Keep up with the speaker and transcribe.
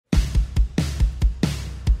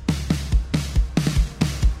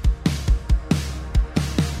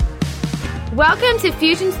Welcome to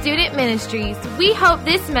Fusion Student Ministries. We hope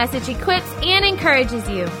this message equips and encourages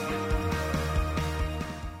you.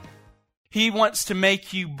 He wants to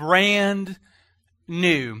make you brand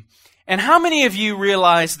new. And how many of you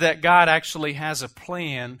realize that God actually has a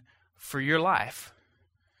plan for your life?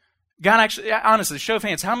 God actually, honestly, show of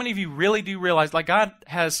hands, how many of you really do realize, like, God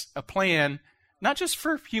has a plan, not just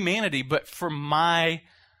for humanity, but for my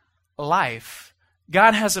life?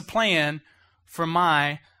 God has a plan for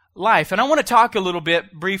my life. And I want to talk a little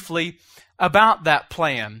bit briefly about that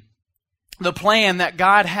plan. The plan that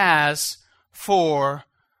God has for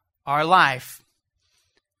our life.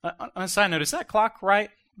 On a side note, is that clock right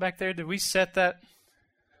back there? Did we set that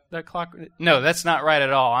clock? No, that's not right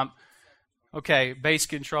at all. Okay, base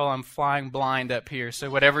control, I'm flying blind up here. So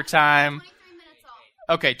whatever time. 23 minutes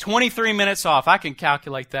off. Okay, 23 minutes off. I can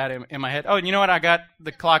calculate that in my head. Oh, and you know what? I got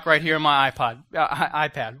the clock right here on my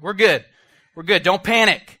iPad. We're good. We're good. Don't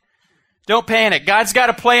panic. Don't panic. God's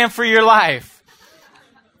got a plan for your life.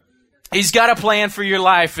 He's got a plan for your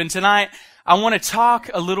life. And tonight, I want to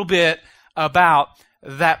talk a little bit about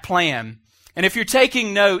that plan. And if you're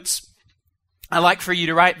taking notes, I'd like for you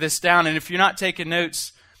to write this down. And if you're not taking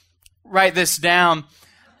notes, write this down.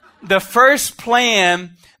 The first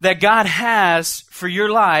plan that God has for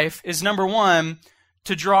your life is, number one,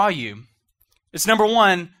 to draw you. It's number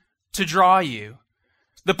one, to draw you.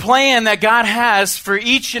 The plan that God has for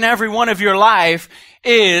each and every one of your life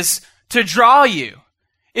is to draw you.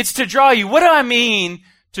 It's to draw you. What do I mean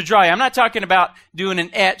to draw you? I'm not talking about doing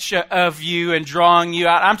an etch of you and drawing you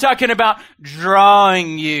out. I'm talking about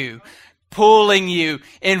drawing you, pulling you,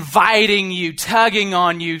 inviting you, tugging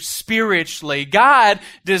on you spiritually. God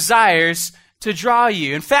desires to draw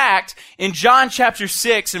you. In fact, in John chapter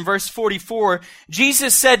 6 and verse 44,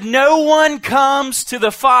 Jesus said, "No one comes to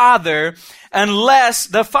the Father unless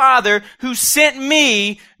the Father who sent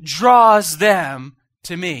me draws them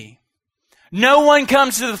to me." No one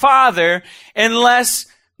comes to the Father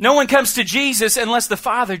no one comes to Jesus unless the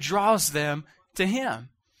Father draws them to Him.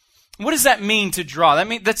 What does that mean to draw? That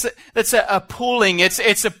means that's a pulling. It's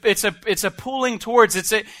a pulling towards.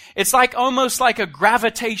 It's like almost like a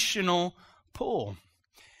gravitational pull.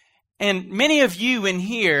 And many of you in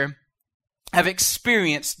here have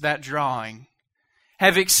experienced that drawing,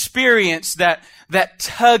 have experienced that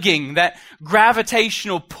tugging, that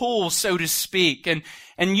gravitational pull, so to speak. And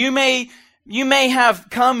you may have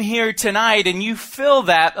come here tonight and you feel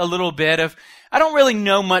that a little bit of, I don't really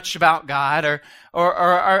know much about God, or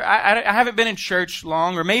I haven't been in church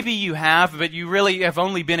long, or maybe you have, but you really have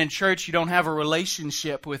only been in church, you don't have a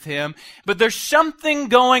relationship with Him. But there's something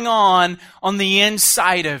going on the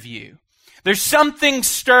inside of you. There's something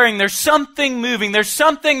stirring, there's something moving, there's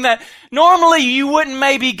something that normally you wouldn't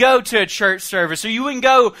maybe go to a church service, or you wouldn't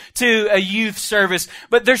go to a youth service,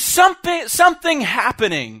 but there's something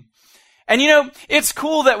happening. And you know, it's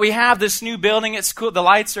cool that we have this new building. It's cool. The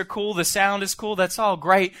lights are cool. The sound is cool. That's all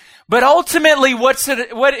great. But ultimately, what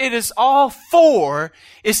it is all for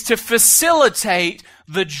is to facilitate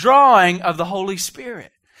the drawing of the Holy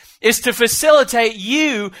Spirit. Is to facilitate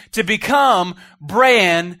you to become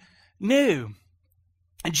brand new.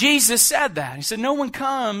 And Jesus said that. He said, "No one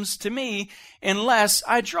comes to me unless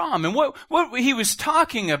I draw him." And what He was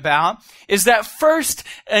talking about is that first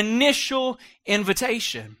initial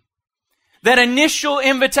invitation. That initial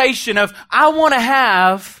invitation of, I want to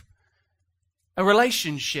have a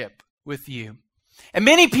relationship with you. And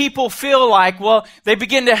many people feel like, well, they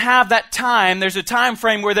begin to have that time. There's a time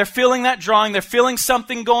frame where they're feeling that drawing. They're feeling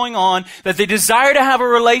something going on, that they desire to have a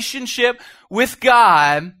relationship with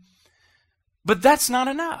God. But that's not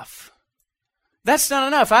enough. That's not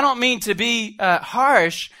enough. I don't mean to be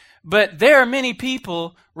harsh, but there are many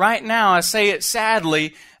people right now, I say it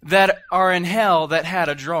sadly, that are in hell that had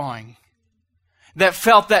a drawing. That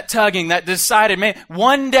felt that tugging, that decided, man,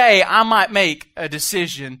 one day I might make a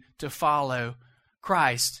decision to follow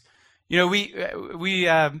Christ. You know, we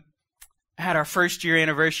had our first year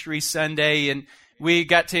anniversary Sunday, and we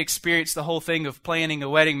got to experience the whole thing of planning a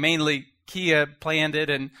wedding. Mainly, Kia planned it,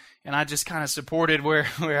 and I just kind of supported where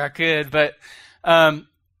I could. But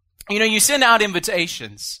you know, you send out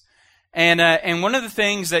invitations. And one of the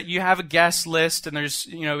things that you have a guest list, and there's,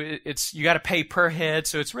 you know, you got to pay per head,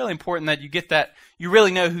 so it's really important that you get that, you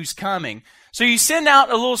really know who's coming. So you send out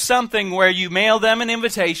a little something where you mail them an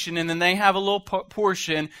invitation, and then they have a little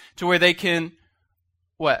portion to where they can,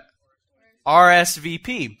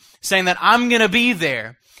 RSVP, saying that I'm going to be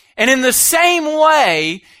there. And in the same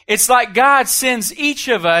way, it's like God sends each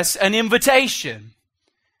of us an invitation.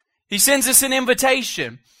 He sends us an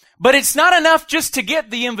invitation. But it's not enough just to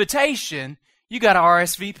get the invitation. You got to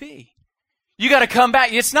RSVP. You got to come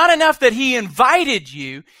back. It's not enough that He invited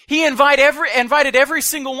you. He invited every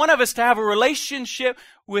single one of us to have a relationship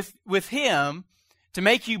with Him, to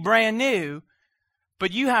make you brand new.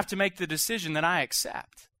 But you have to make the decision that I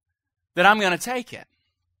accept, that I'm going to take it.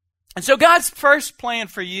 And so God's first plan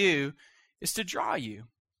for you is to draw you.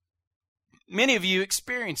 Many of you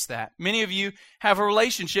experience that. Many of you have a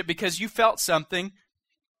relationship because you felt something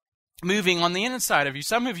moving on the inside of you.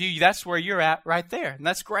 Some of you, that's where you're at right there, and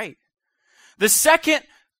that's great. The second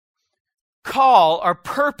call or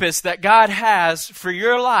purpose that God has for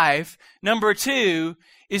your life, number 2,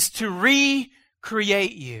 is to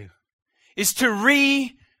recreate you. Is to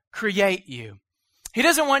recreate you. He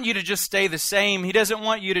doesn't want you to just stay the same. He doesn't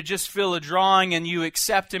want you to just feel a drawing and you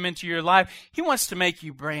accept Him into your life. He wants to make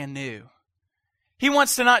you brand new. He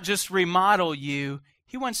wants to not just remodel you.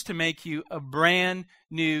 He wants to make you a brand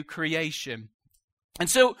new creation. And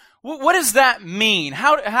so, what does that mean?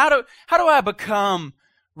 How do I become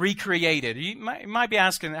recreated? You might be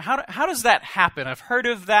asking, how does that happen? I've heard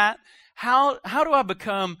of that. How do I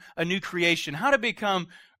become a new creation? How to become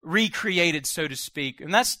recreated, so to speak?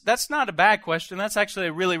 And that's not a bad question. That's actually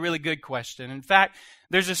a really, really good question. In fact,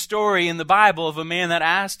 there's a story in the Bible of a man that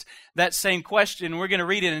asked that same question. We're going to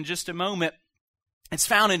read it in just a moment. It's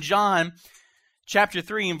found in John chapter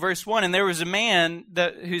 3 and verse 1. And there was a man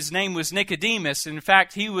whose name was Nicodemus. In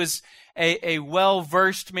fact, he was a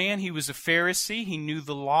well-versed man. He was a Pharisee. He knew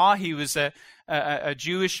the law. He was a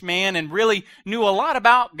Jewish man and really knew a lot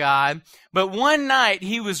about God. But one night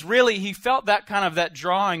he felt that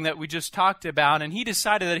drawing that we just talked about, and he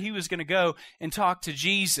decided that he was going to go and talk to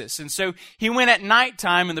Jesus. And so he went at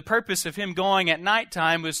nighttime, and the purpose of him going at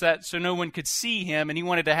nighttime was that so no one could see him, and he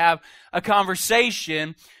wanted to have a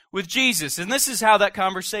conversation with Jesus. And this is how that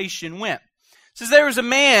conversation went. It says there was a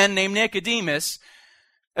man named Nicodemus,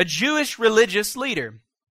 a Jewish religious leader,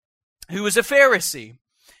 who was a Pharisee.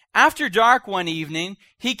 After dark one evening,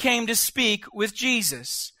 he came to speak with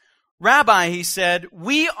Jesus. Rabbi, he said,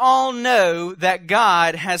 we all know that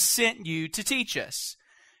God has sent you to teach us.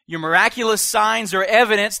 Your miraculous signs are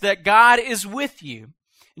evidence that God is with you.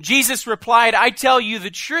 Jesus replied, I tell you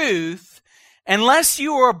the truth, unless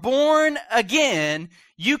you are born again,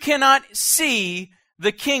 you cannot see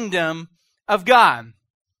the kingdom of God.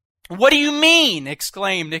 What do you mean?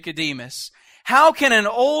 Exclaimed Nicodemus. How can an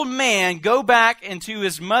old man go back into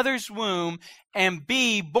his mother's womb and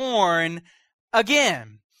be born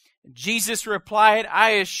again? Jesus replied,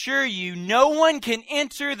 I assure you, no one can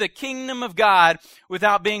enter the kingdom of God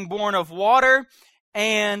without being born of water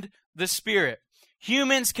and the Spirit.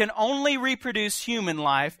 Humans can only reproduce human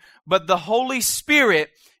life, but the Holy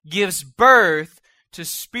Spirit gives birth to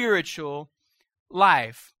spiritual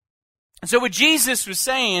life. And so what Jesus was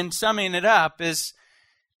saying, summing it up, is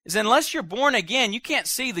unless you're born again, you can't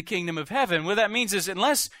see the kingdom of heaven. What that means is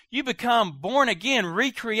unless you become born again,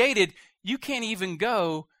 recreated, you can't even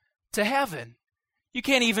go to heaven. You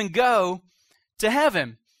can't even go to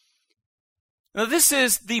heaven. Now, this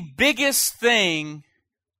is the biggest thing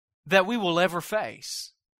that we will ever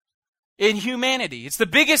face in humanity. It's the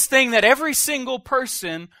biggest thing that every single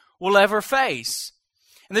person will ever face.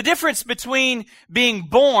 And the difference between being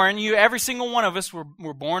born, every single one of us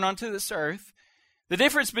were born onto this earth. The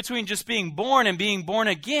difference between just being born and being born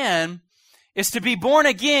again is to be born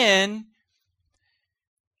again,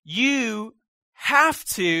 you have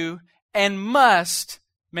to and must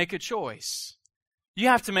make a choice. You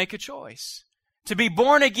have to make a choice. To be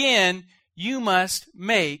born again, you must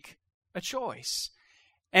make a choice.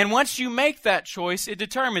 And once you make that choice, it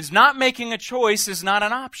determines not making a choice is not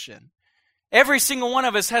an option. Every single one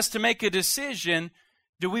of us has to make a decision.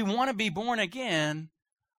 Do we want to be born again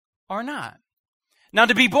or not? Now,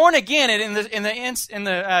 to be born again, in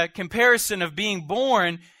the comparison of being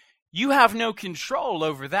born, you have no control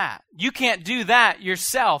over that. You can't do that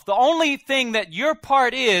yourself. The only thing that your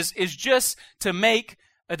part is just to make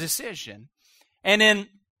a decision. And in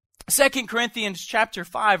 2 Corinthians chapter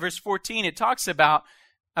 5, verse 14, it talks about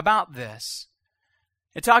this.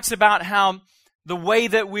 It talks about how the way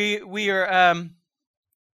that we are,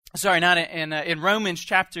 in Romans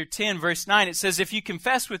chapter 10, verse 9, it says, if you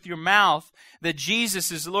confess with your mouth that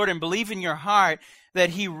Jesus is Lord and believe in your heart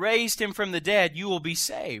that He raised Him from the dead, you will be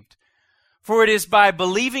saved. For it is by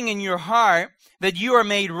believing in your heart that you are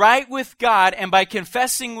made right with God, and by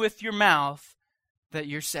confessing with your mouth that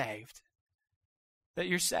you're saved. That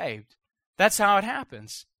you're saved. That's how it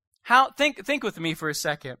happens. Think with me for a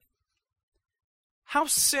second. How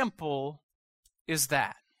simple is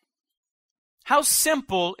that? How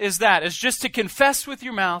simple is that? It's just to confess with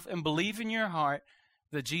your mouth and believe in your heart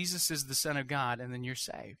that Jesus is the Son of God, and then you're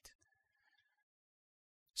saved.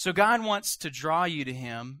 So God wants to draw you to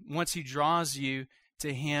Him. Once He draws you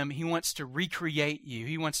to Him, He wants to recreate you.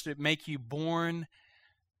 He wants to make you born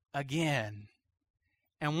again.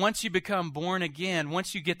 And once you become born again,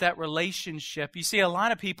 once you get that relationship, you see a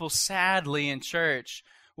lot of people sadly in church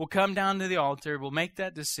will come down to the altar, will make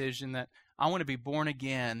that decision that I want to be born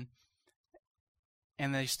again,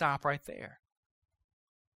 and they stop right there.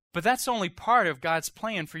 But that's only part of God's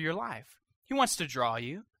plan for your life. He wants to draw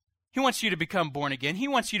you. He wants you to become born again. He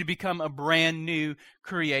wants you to become a brand new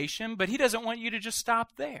creation, but He doesn't want you to just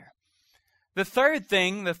stop there. The third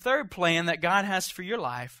plan that God has for your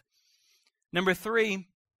life, number 3,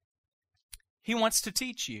 He wants to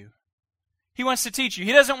teach you. He wants to teach you.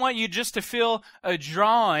 He doesn't want you just to feel a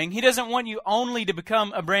drawing. He doesn't want you only to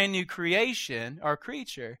become a brand new creation or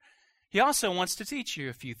creature. He also wants to teach you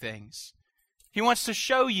a few things. He wants to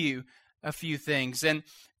show you a few things. And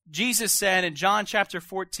Jesus said in John chapter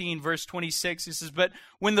 14, verse 26, He says, "But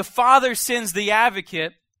when the Father sends the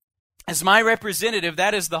advocate as my representative,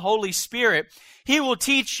 that is the Holy Spirit, He will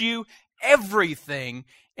teach you everything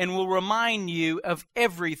and will remind you of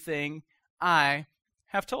everything I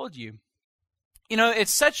have told you." You know,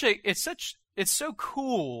 it's so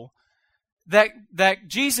cool that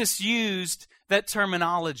Jesus used that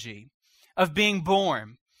terminology of being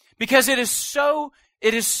born, because it is so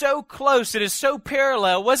close, it is so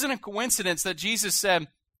parallel. It wasn't a coincidence that Jesus said,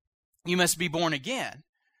 "You must be born again."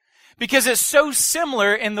 Because it's so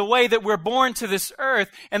similar in the way that we're born to this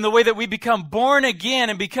earth and the way that we become born again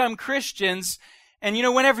and become Christians. And you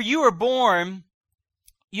know, whenever you were born,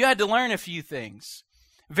 you had to learn a few things.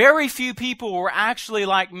 Very few people were actually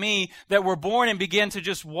like me that were born and began to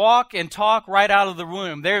just walk and talk right out of the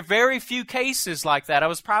womb. There are very few cases like that. I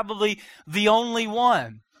was probably the only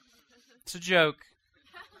one. It's a joke.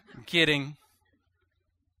 I'm kidding.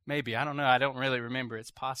 Maybe. I don't know. I don't really remember.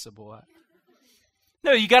 It's possible.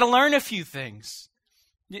 No, you got to learn a few things.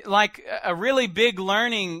 Like a really big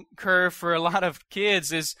learning curve for a lot of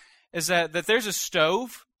kids is that there's a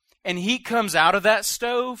stove and heat comes out of that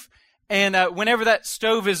stove. And whenever that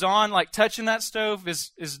stove is on, like touching that stove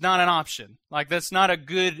is not an option. Like that's not a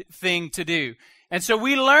good thing to do. And so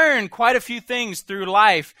we learn quite a few things through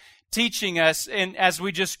life teaching us and as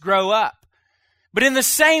we just grow up. But in the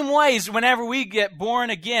same ways, whenever we get born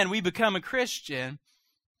again, we become a Christian,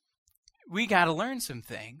 we got to learn some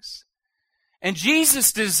things. And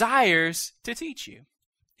Jesus desires to teach you.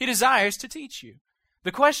 He desires to teach you.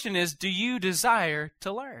 The question is, do you desire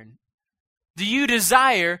to learn? Do you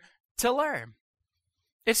desire to learn?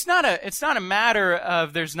 It's not a matter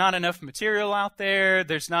of there's not enough material out there,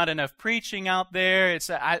 there's not enough preaching out there.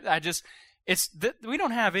 We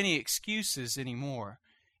don't have any excuses anymore.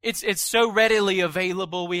 It's so readily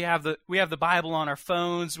available. We have the Bible on our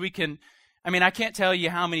phones. I can't tell you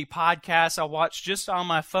how many podcasts I watch just on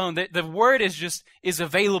my phone. The Word is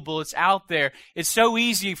available. It's out there. It's so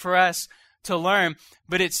easy for us to learn,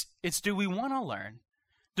 but it's do we want to learn?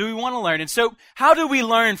 Do we want to learn? And so how do we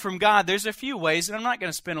learn from God? There's a few ways, and I'm not going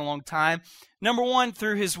to spend a long time. Number one,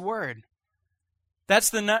 through His Word. That's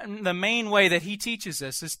the main way that He teaches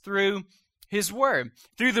us is through His Word,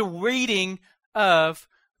 through the reading of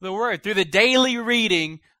the Word, through the daily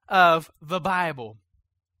reading of the Bible.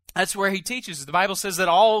 That's where He teaches. The Bible says that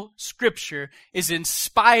all Scripture is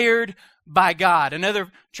inspired by God.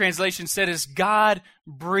 Another translation said is God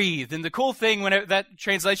breathed. And the cool thing, when that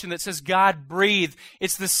translation that says God breathed,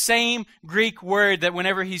 it's the same Greek word that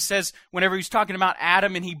whenever He's talking about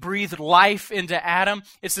Adam and He breathed life into Adam,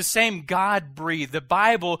 it's the same God breathed. The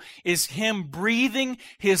Bible is Him breathing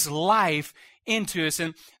His life into us.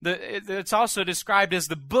 And it's also described as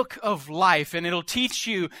the book of life, and it'll teach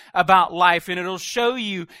you about life and it'll show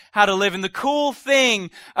you how to live. And the cool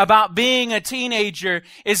thing about being a teenager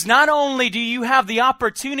is not only do you have the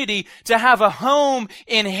opportunity to have a home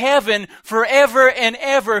in heaven forever and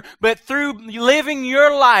ever, but through living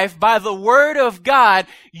your life by the Word of God,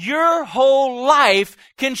 your whole life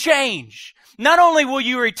can change. Not only will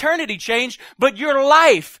your eternity change, but your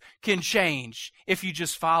life can change if you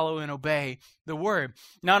just follow and obey the Word.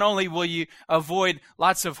 Not only will you avoid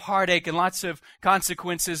lots of heartache and lots of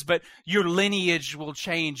consequences, but your lineage will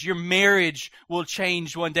change. Your marriage will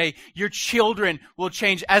change one day. Your children will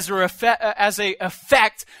change as a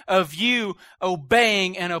effect of you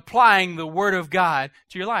obeying and applying the Word of God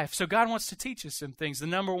to your life. So God wants to teach us some things. The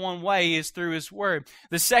number one way is through His Word.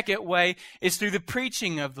 The second way is through the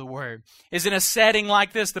preaching of the Word. Is in a setting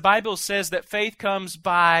like this. The Bible says that faith comes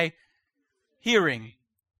by hearing.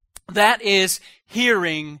 That is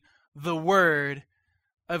hearing the Word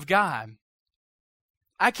of God.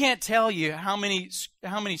 I can't tell you how many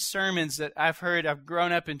sermons that I've heard. I've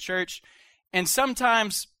grown up in church, And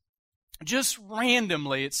sometimes, just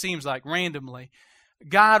randomly, it seems like randomly,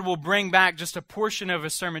 God will bring back just a portion of a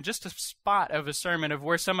sermon, just a spot of a sermon of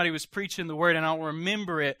where somebody was preaching the word, and I'll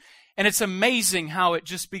remember it. And it's amazing how it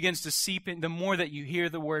just begins to seep in the more that you hear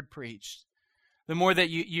the word preached, the more that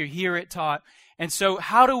you hear it taught. And so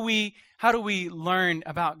how do we learn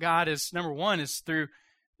about God? Is number one is through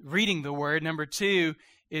reading the word. Number two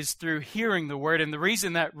is through hearing the word. And the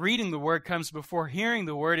reason that reading the word comes before hearing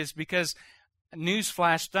the word is because,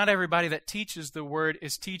 newsflash, not everybody that teaches the word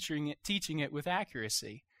is teaching it with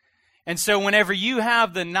accuracy. And so whenever you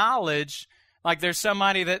have the knowledge, like there's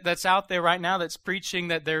somebody that's out there right now that's preaching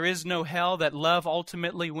that there is no hell, that love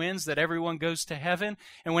ultimately wins, that everyone goes to heaven.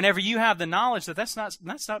 And whenever you have the knowledge that's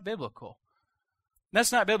not biblical.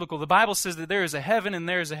 That's not biblical. The Bible says that there is a heaven and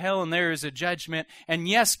there is a hell and there is a judgment. And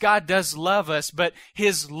yes, God does love us, but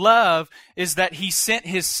His love is that He sent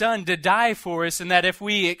His Son to die for us, and that if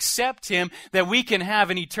we accept Him, that we can have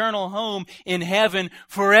an eternal home in heaven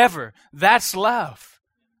forever. That's love.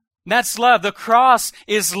 That's love. The cross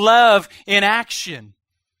is love in action.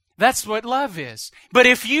 That's what love is. But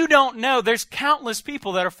if you don't know, there's countless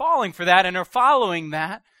people that are falling for that and are following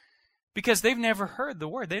that because they've never heard the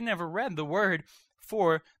Word. They've never read the Word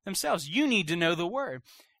for themselves. You need to know the Word.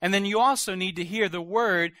 And then you also need to hear the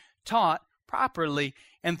Word taught properly.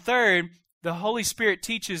 And third, the Holy Spirit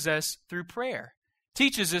teaches us through prayer.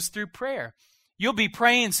 Teaches us through prayer. You'll be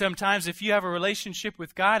praying sometimes if you have a relationship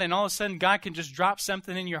with God, and all of a sudden God can just drop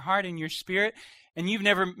something in your heart and your spirit, and you've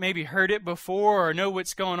never maybe heard it before or know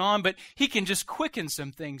what's going on, but He can just quicken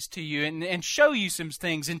some things to you and show you some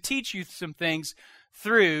things and teach you some things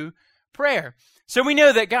through prayer. So we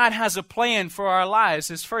know that God has a plan for our lives.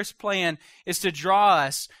 His first plan is to draw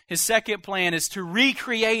us. His second plan is to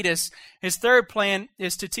recreate us. His third plan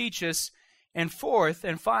is to teach us. And fourth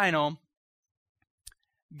and final,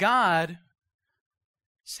 God,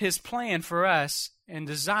 His plan for us and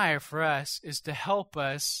desire for us is to help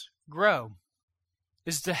us grow.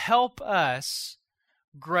 Is to help us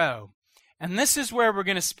grow. And this is where we're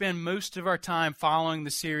going to spend most of our time following the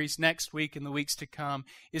series next week and the weeks to come,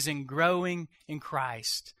 is in growing in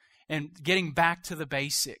Christ and getting back to the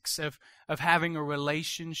basics of having a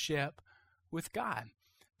relationship with God.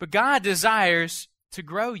 But God desires to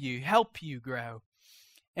grow you, help you grow.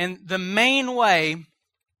 And the main way,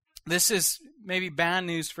 this is maybe bad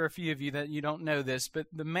news for a few of you that you don't know this, but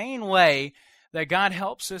the main way that God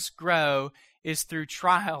helps us grow is through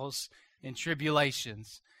trials and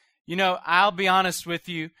tribulations. You know, I'll be honest with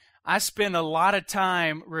you, I spend a lot of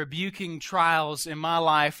time rebuking trials in my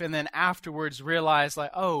life and then afterwards realize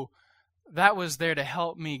like, oh, that was there to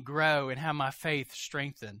help me grow and have my faith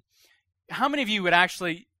strengthened. How many of you would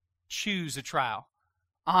actually choose a trial?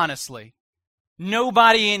 Honestly.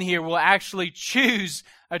 Nobody in here will actually choose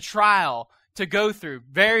a trial to go through.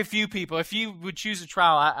 Very few people. If you would choose a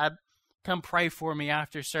trial, I come pray for me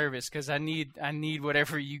after service because I need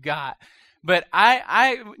whatever you got. But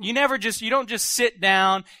you don't just sit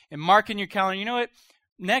down and mark in your calendar, you know what,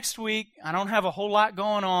 next week I don't have a whole lot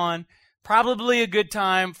going on, probably a good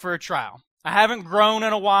time for a trial. I haven't grown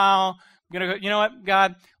in a while. I'm going to go, you know what,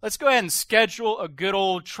 God, let's go ahead and schedule a good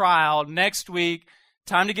old trial next week.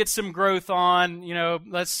 Time to get some growth on, you know,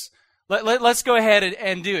 let's go ahead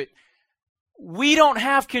and do it. We don't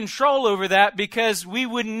have control over that because we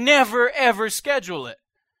would never, ever schedule it.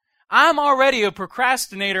 I'm already a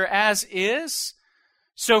procrastinator as is,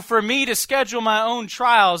 so for me to schedule my own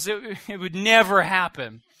trials, it would never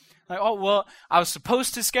happen. Like, oh, well, I was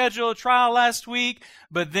supposed to schedule a trial last week,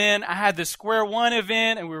 but then I had the Square One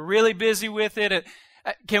event, and we were really busy with it.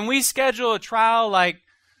 Can we schedule a trial? Like,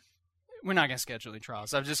 we're not going to schedule any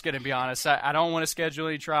trials. I'm just going to be honest. I don't want to schedule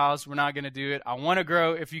any trials. We're not going to do it. I want to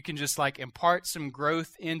grow. If you can just like impart some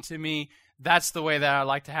growth into me, that's the way that I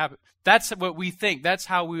like to have it. That's what we think. That's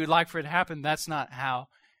how we would like for it to happen. That's not how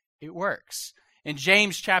it works. In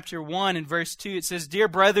James chapter 1 and verse 2, it says, "Dear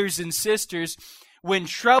brothers and sisters, when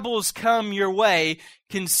troubles come your way,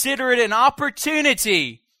 consider it an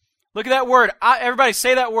opportunity." Look at that word. Everybody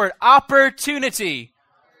say that word. Opportunity.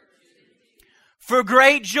 For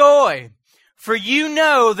great joy. For you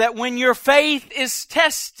know that when your faith is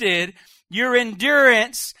tested, your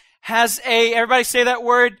endurance has everybody say that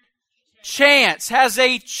word, has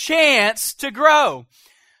a chance to grow.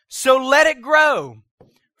 So let it grow.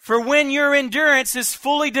 For when your endurance is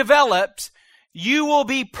fully developed, you will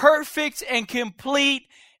be perfect and complete,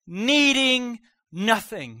 needing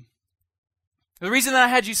nothing. The reason that I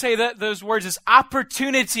had you say those words is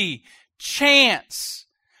opportunity, chance.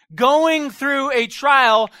 Going through a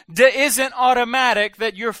trial isn't automatic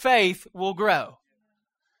that your faith will grow.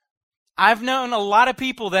 I've known a lot of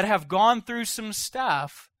people that have gone through some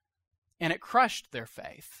stuff and it crushed their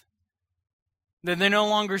faith. Then they no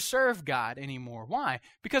longer serve God anymore. Why?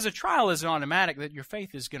 Because a trial isn't automatic that your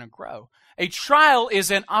faith is going to grow. A trial is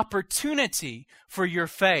an opportunity for your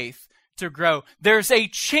faith to grow. There's a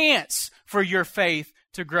chance for your faith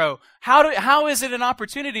to grow. How is it an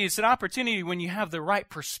opportunity? It's an opportunity when you have the right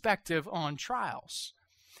perspective on trials.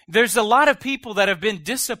 There's a lot of people that have been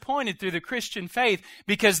disappointed through the Christian faith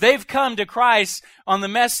because they've come to Christ on the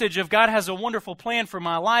message of God has a wonderful plan for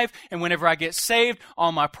my life, and whenever I get saved,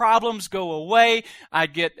 all my problems go away. I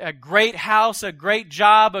get a great house, a great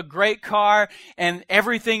job, a great car, and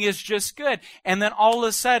everything is just good. And then all of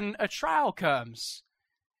a sudden, a trial comes,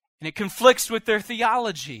 and it conflicts with their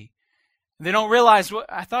theology. They don't realize, well,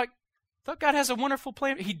 I thought God has a wonderful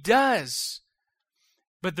plan. He does.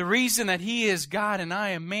 But the reason that He is God and I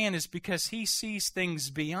am man is because He sees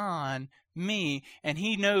things beyond me, and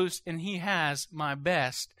He knows and He has my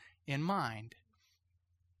best in mind.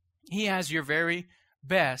 He has your very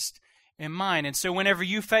best in mind. And so whenever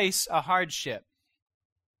you face a hardship,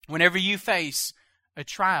 whenever you face a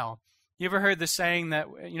trial, you ever heard the saying that,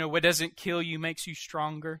 what doesn't kill you makes you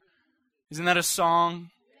stronger? Isn't that a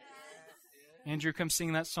song? Andrew, come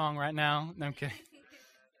sing that song right now. No, I'm kidding.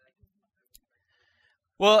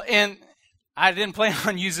 Well, and I didn't plan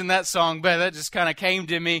on using that song, but that just kind of came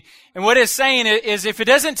to me. And what it's saying is if it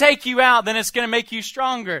doesn't take you out, then it's going to make you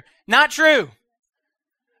stronger. Not true.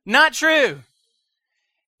 Not true.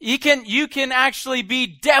 You can actually be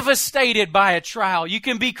devastated by a trial. You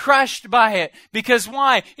can be crushed by it. Because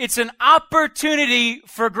why? It's an opportunity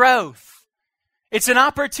for growth. It's an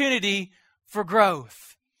opportunity for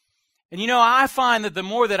growth. And I find that the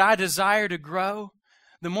more that I desire to grow,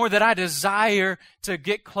 the more that I desire to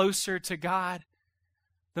get closer to God,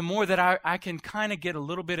 the more that I can kind of get a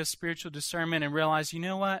little bit of spiritual discernment and realize, you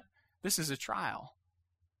know what? This is a trial.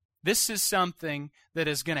 This is something that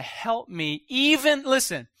is going to help me, even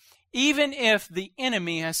if the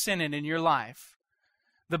enemy has sinned in your life.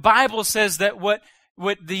 The Bible says that what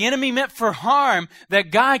the enemy meant for harm,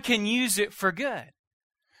 that God can use it for good.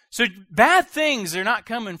 So bad things are not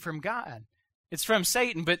coming from God. It's from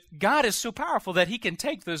Satan, but God is so powerful that He can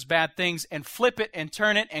take those bad things and flip it and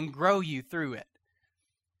turn it and grow you through it.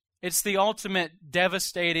 It's the ultimate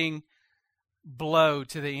devastating blow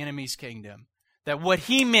to the enemy's kingdom. That what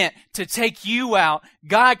he meant to take you out,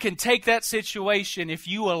 God can take that situation if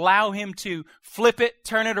you allow Him to flip it,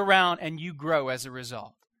 turn it around, and you grow as a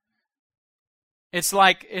result. It's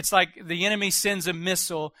like the enemy sends a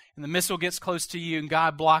missile, and the missile gets close to you, and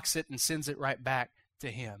God blocks it and sends it right back to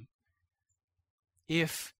him.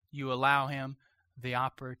 If you allow Him the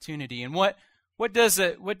opportunity. And what does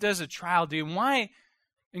a trial do? And why,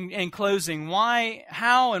 in closing,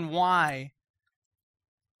 how and why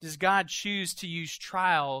does God choose to use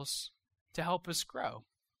trials to help us grow?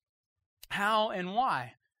 How and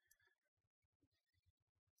why?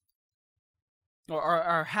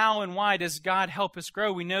 Or how and why does God help us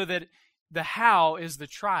grow? We know that the how is the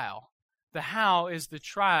trial. The how is the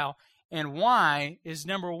trial. And why is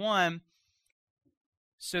number one,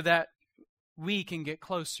 so that we can get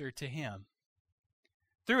closer to Him.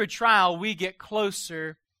 Through a trial, we get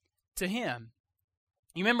closer to Him.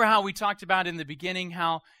 You remember how we talked about in the beginning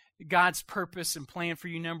how God's purpose and plan for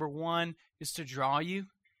you, number one, is to draw you,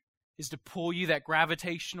 is to pull you, that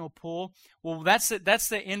gravitational pull. Well, that's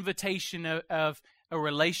the invitation of a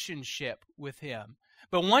relationship with Him.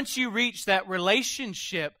 But once you reach that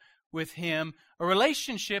relationship with Him, a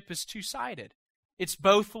relationship is two-sided. It's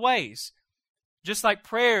both ways. Just like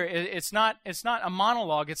prayer, it's not a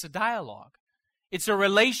monologue, it's a dialogue. It's a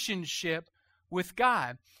relationship with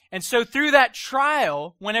God. And so through that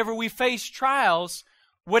trial, whenever we face trials,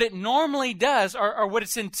 what it normally does, or what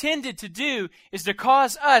it's intended to do, is to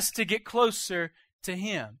cause us to get closer to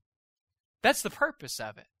Him. That's the purpose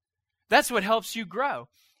of it. That's what helps you grow.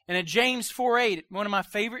 And in James 4:8, one of my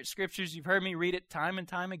favorite scriptures, you've heard me read it time and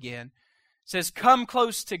time again, says, "Come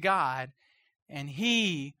close to God, and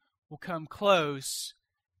He will come close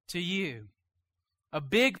to you." A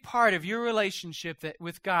big part of your relationship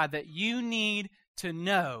with God that you need to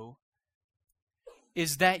know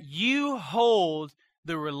is that you hold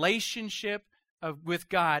the relationship with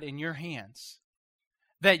God in your hands.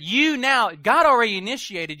 That God already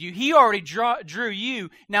initiated you. He already drew you.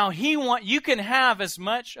 Now you can have as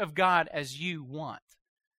much of God as you want.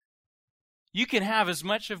 You can have as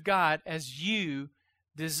much of God as you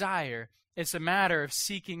desire. It's a matter of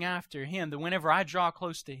seeking after Him, that whenever I draw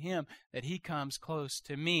close to Him, that He comes close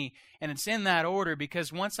to me. And it's in that order,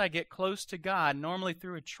 because once I get close to God, normally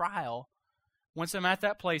through a trial, once I'm at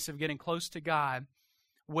that place of getting close to God,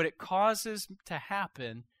 what it causes to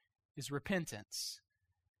happen is repentance.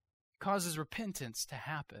 It causes repentance to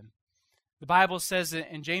happen. The Bible says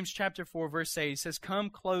in James chapter 4, verse 8, it says, "Come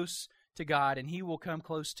close to God, and He will come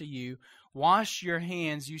close to you. Wash your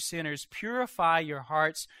hands, you sinners. Purify your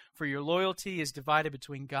hearts, for your loyalty is divided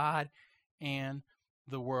between God and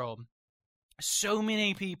the world." So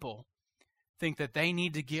many people think that they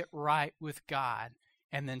need to get right with God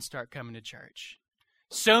and then start coming to church.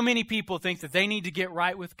 So many people think that they need to get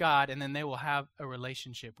right with God and then they will have a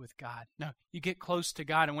relationship with God. No, you get close to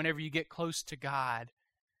God, and whenever you get close to God,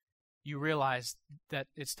 you realize that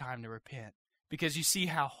it's time to repent, because you see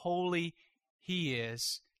how holy He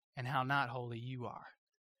is and how not holy you are.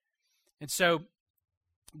 And so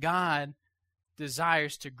God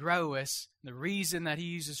desires to grow us. The reason that He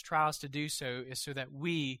uses trials to do so is so that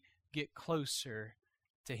we get closer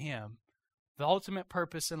to Him. The ultimate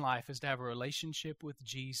purpose in life is to have a relationship with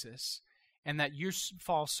Jesus, and that you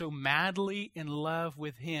fall so madly in love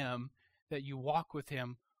with Him that you walk with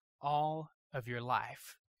Him all of your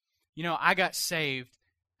life. You know, I got saved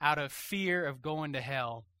out of fear of going to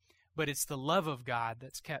hell, but it's the love of God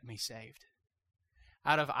that's kept me saved.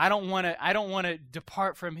 I don't want to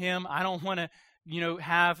depart from Him. I don't want to,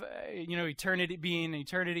 have, eternity, be in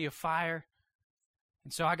eternity of fire.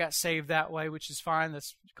 And so I got saved that way, which is fine.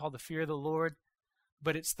 That's called the fear of the Lord.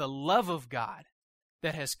 But it's the love of God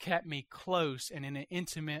that has kept me close and in an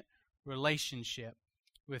intimate relationship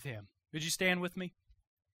with Him. Would you stand with me?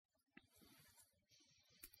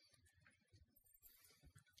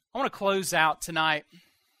 I want to close out tonight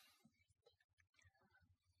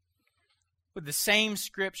with the same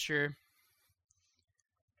scripture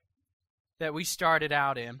that we started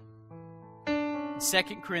out in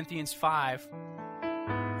 2 Corinthians 5.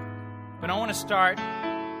 But I want to start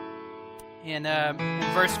in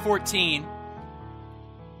verse 14.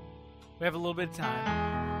 We have a little bit of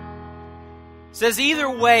time. It says, "Either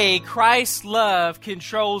way, Christ's love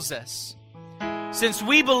controls us. Since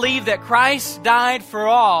we believe that Christ died for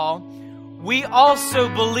all, we also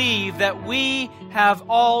believe that we have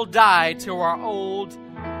all died to our old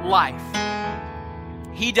life.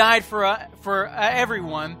 He died for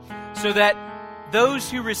everyone, so that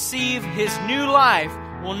those who receive His new life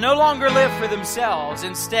will no longer live for themselves.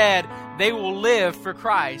 Instead, they will live for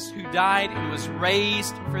Christ, who died and was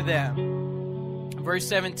raised for them." Verse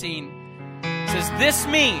 17 says, "This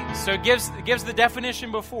means," so it gives the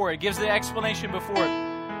definition before, it gives the explanation before it.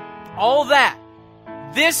 All that,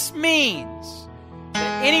 this means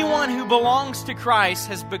that anyone who belongs to Christ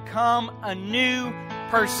has become a new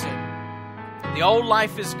person. The old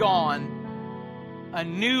life is gone. A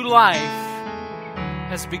new life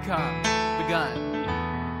has begun.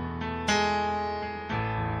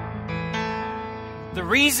 The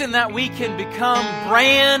reason that we can become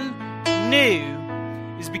brand new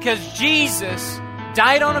is because Jesus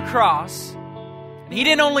died on a cross. And He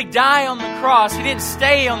didn't only die on the cross, He didn't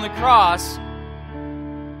stay on the cross,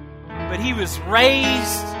 but He was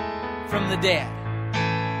raised from the dead.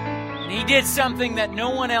 And He did something that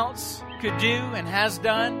no one else could do and has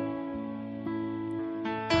done.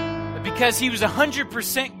 But because He was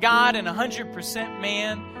 100% God and 100%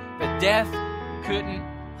 man, the death couldn't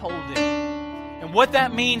hold Him. And what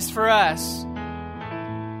that means for us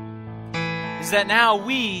is that now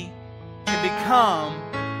we can become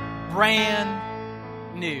brand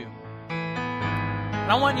new.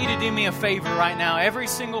 And I want you to do me a favor right now. Every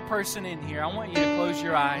single person in here, I want you to close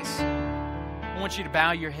your eyes. I want you to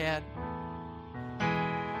bow your head.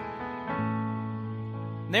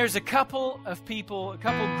 And there's a couple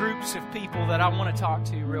groups of people that I want to talk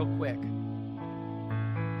to real quick.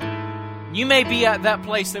 You may be at that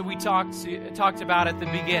place that we talked about at the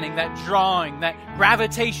beginning, that drawing, that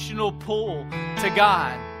gravitational pull to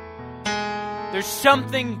God. There's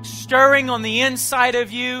something stirring on the inside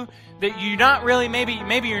of you that you're not really,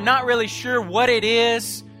 maybe you're not really sure what it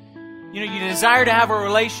is. You desire to have a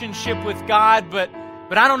relationship with God, but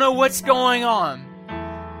I don't know what's going on.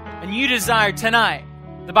 And you desire tonight.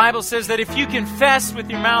 The Bible says that if you confess with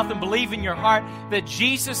your mouth and believe in your heart that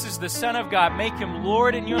Jesus is the Son of God, make Him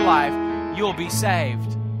Lord in your life, you'll be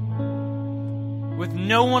saved. With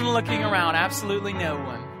no one looking around, absolutely no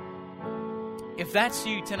one. If that's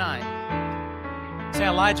you tonight, say,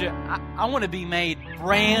 "Elijah, I want to be made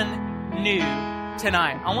brand new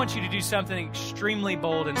tonight." I want you to do something extremely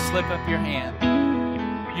bold and slip up your hand.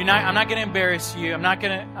 I'm not going to embarrass you. I'm not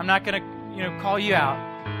going to call you out.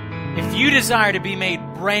 If you desire to be made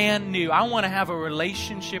brand new, I want to have a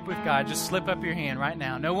relationship with God, just slip up your hand right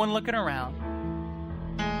now. No one looking around.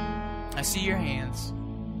 I see your hands.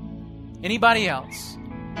 Anybody else?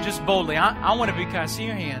 Just boldly. I want to be, I see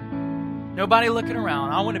your hand. Nobody looking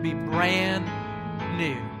around. I want to be brand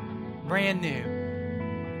new. Brand new.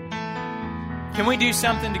 Can we do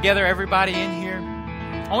something together, everybody in here?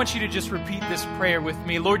 I want you to just repeat this prayer with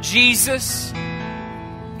me. Lord Jesus,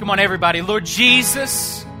 come on, everybody. Lord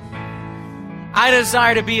Jesus, I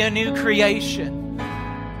desire to be a new creation.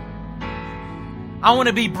 I want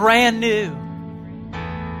to be brand new.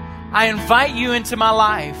 I invite you into my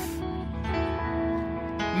life.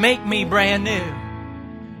 Make me brand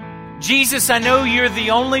new. Jesus, I know you're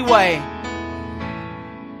the only way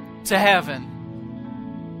to heaven.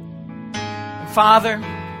 And Father,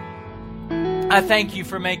 I thank you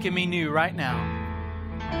for making me new right now.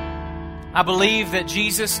 I believe that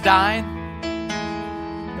Jesus died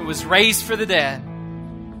and was raised for the dead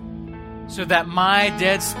so that my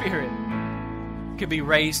dead spirit could be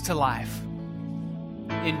raised to life.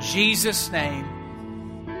 In Jesus' name,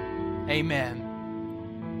 amen.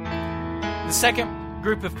 The second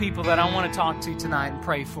group of people that I want to talk to tonight and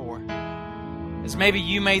pray for is maybe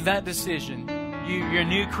you made that decision. You're a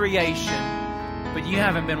new creation, but you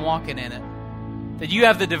haven't been walking in it. That you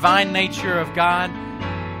have the divine nature of God,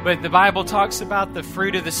 but the Bible talks about the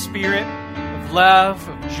fruit of the Spirit, of love,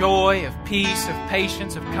 of joy, of peace, of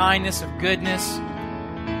patience, of kindness, of goodness,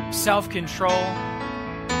 self-control.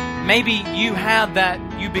 Maybe you had that,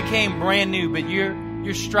 you became brand new, but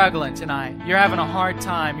you're struggling tonight. You're having a hard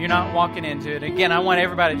time. You're not walking into it. Again, I want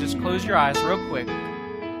everybody to just close your eyes real quick.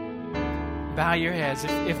 Bow your heads.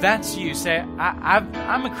 If that's you, say,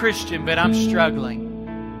 I'm a Christian, but I'm struggling.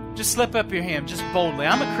 Just slip up your hand, just boldly.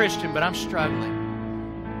 I'm a Christian, but I'm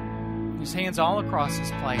struggling. His hands all across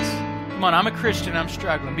this place. Come on, I'm a Christian, I'm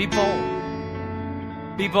struggling. Be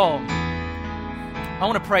bold. Be bold. I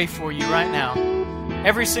want to pray for you right now.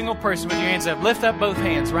 Every single person with your hands up, lift up both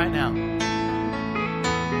hands right now.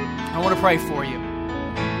 I want to pray for you.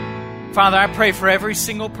 Father, I pray for every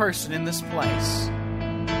single person in this place.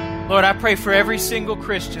 Lord, I pray for every single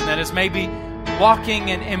Christian that is maybe walking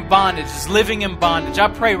in bondage, is living in bondage. I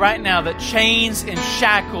pray right now that chains and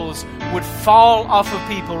shackles would fall off of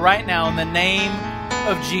people right now in the name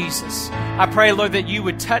of Jesus. I pray, Lord, that you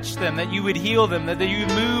would touch them, that you would heal them, that you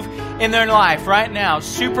would move in their life right now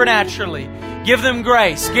supernaturally. Give them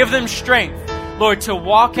grace, give them strength, Lord, to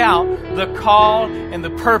walk out the call and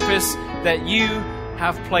the purpose that you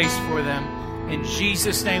have placed for them. In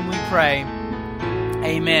Jesus' name we pray.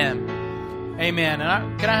 Amen. Amen.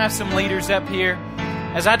 And can I have some leaders up here?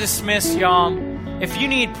 As I dismiss y'all, if you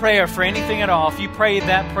need prayer for anything at all, if you prayed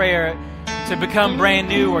that prayer to become brand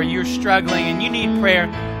new or you're struggling and you need prayer,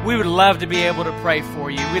 we would love to be able to pray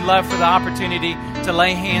for you. We'd love for the opportunity to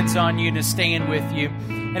lay hands on you, to stand with you.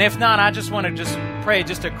 And if not, I just want to just pray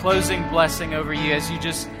just a closing blessing over you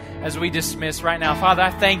as we dismiss right now. Father, I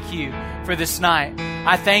thank you for this night.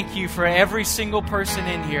 I thank you for every single person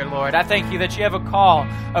in here, Lord. I thank you that you have a call,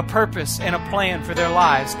 a purpose, and a plan for their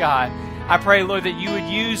lives, God. I pray, Lord, that you would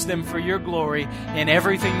use them for your glory in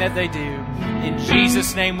everything that they do. In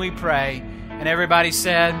Jesus' name we pray. And everybody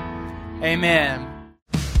said, amen.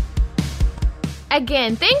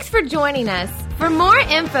 Again, thanks for joining us. For more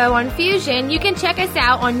info on Fusion, you can check us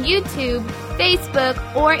out on YouTube,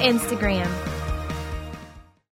 Facebook, or Instagram.